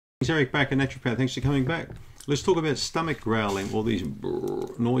Eric Bakker, Naturopath. Thanks for coming back. Let's talk about stomach growling, all these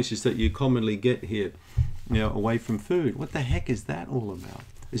noises that you commonly get here, away from food. What the heck is that all about?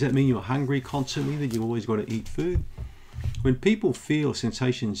 Does that mean you're hungry constantly, that you've always got to eat food? When people feel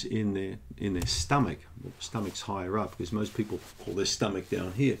sensations in their stomach, the stomach's higher up because most people call their stomach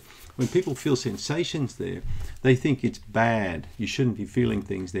down here. When people feel sensations there, they think it's bad. You shouldn't be feeling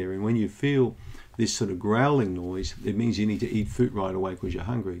things there. And when you feel this sort of growling noise, it means you need to eat food right away because you're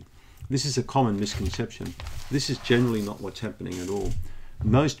hungry. This is a common misconception. This is generally not what's happening at all.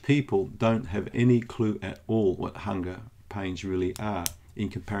 Most people don't have any clue at all what hunger pains really are in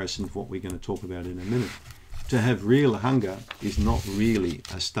comparison to what we're going to talk about in a minute. To have real hunger is not really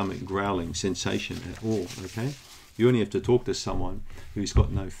a stomach growling sensation at all, okay? You only have to talk to someone who's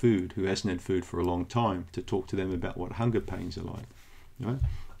got no food, who hasn't had food for a long time, to talk to them about what hunger pains are like, right?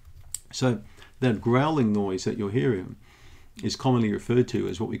 So that growling noise that you're hearing is commonly referred to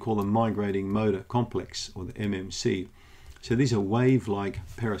as what we call the migrating motor complex, or the MMC. So these are wave-like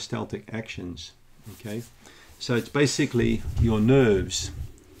peristaltic actions, okay? So it's basically your nerves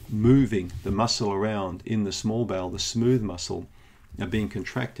moving the muscle around in the small bowel, the smooth muscle, are being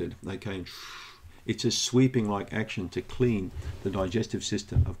contracted, okay? It's a sweeping-like action to clean the digestive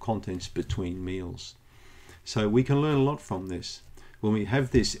system of contents between meals. So we can learn a lot from this. When we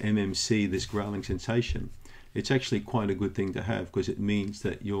have this MMC, this growling sensation, it's actually quite a good thing to have because it means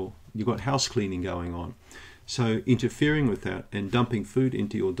that you've got house cleaning going on. So interfering with that and dumping food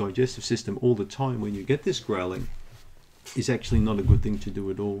into your digestive system all the time when you get this growling is actually not a good thing to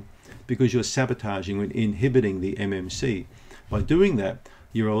do at all, because you're sabotaging and inhibiting the MMC. By doing that,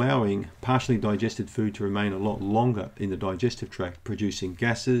 you're allowing partially digested food to remain a lot longer in the digestive tract, producing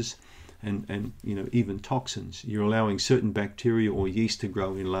gases and even toxins. You're allowing certain bacteria or yeast to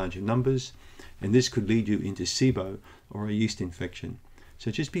grow in larger numbers, and this could lead you into SIBO or a yeast infection.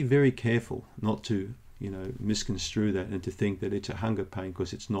 So just be very careful not to misconstrue that and to think that it's a hunger pain,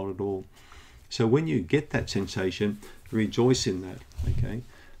 because it's not at all. So when you get that sensation, rejoice in that, okay?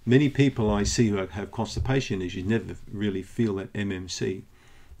 Many people I see who have constipation issues never really feel that MMC.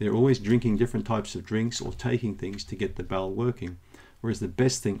 They're always drinking different types of drinks or taking things to get the bowel working. Whereas the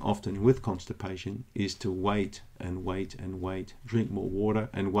best thing often with constipation is to wait and wait and wait. Drink more water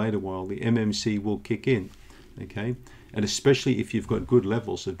and wait a while. The MMC will kick in, okay? And especially if you've got good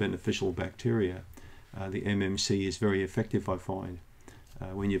levels of beneficial bacteria, the MMC is very effective, I find.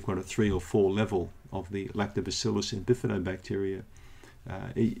 When you've got a 3 or 4 level of the lactobacillus and bifidobacteria,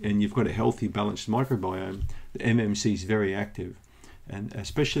 and you've got a healthy, balanced microbiome, the MMC is very active. And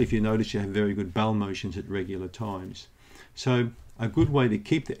especially if you notice you have very good bowel motions at regular times. So a good way to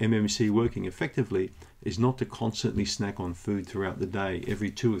keep the MMC working effectively is not to constantly snack on food throughout the day, every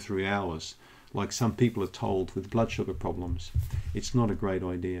 2 or 3 hours, like some people are told with blood sugar problems. It's not a great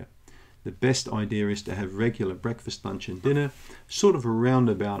idea. The best idea is to have regular breakfast, lunch and dinner, sort of around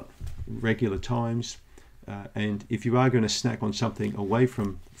about regular times. And if you are going to snack on something away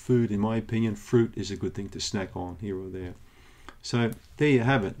from food, in my opinion, fruit is a good thing to snack on here or there. So there you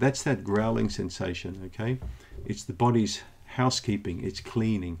have it. That's that growling sensation, okay? It's the body's housekeeping, it's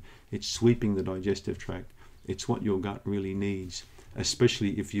cleaning, it's sweeping the digestive tract. It's what your gut really needs,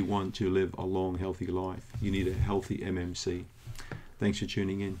 especially if you want to live a long, healthy life. You need a healthy MMC. Thanks for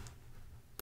tuning in.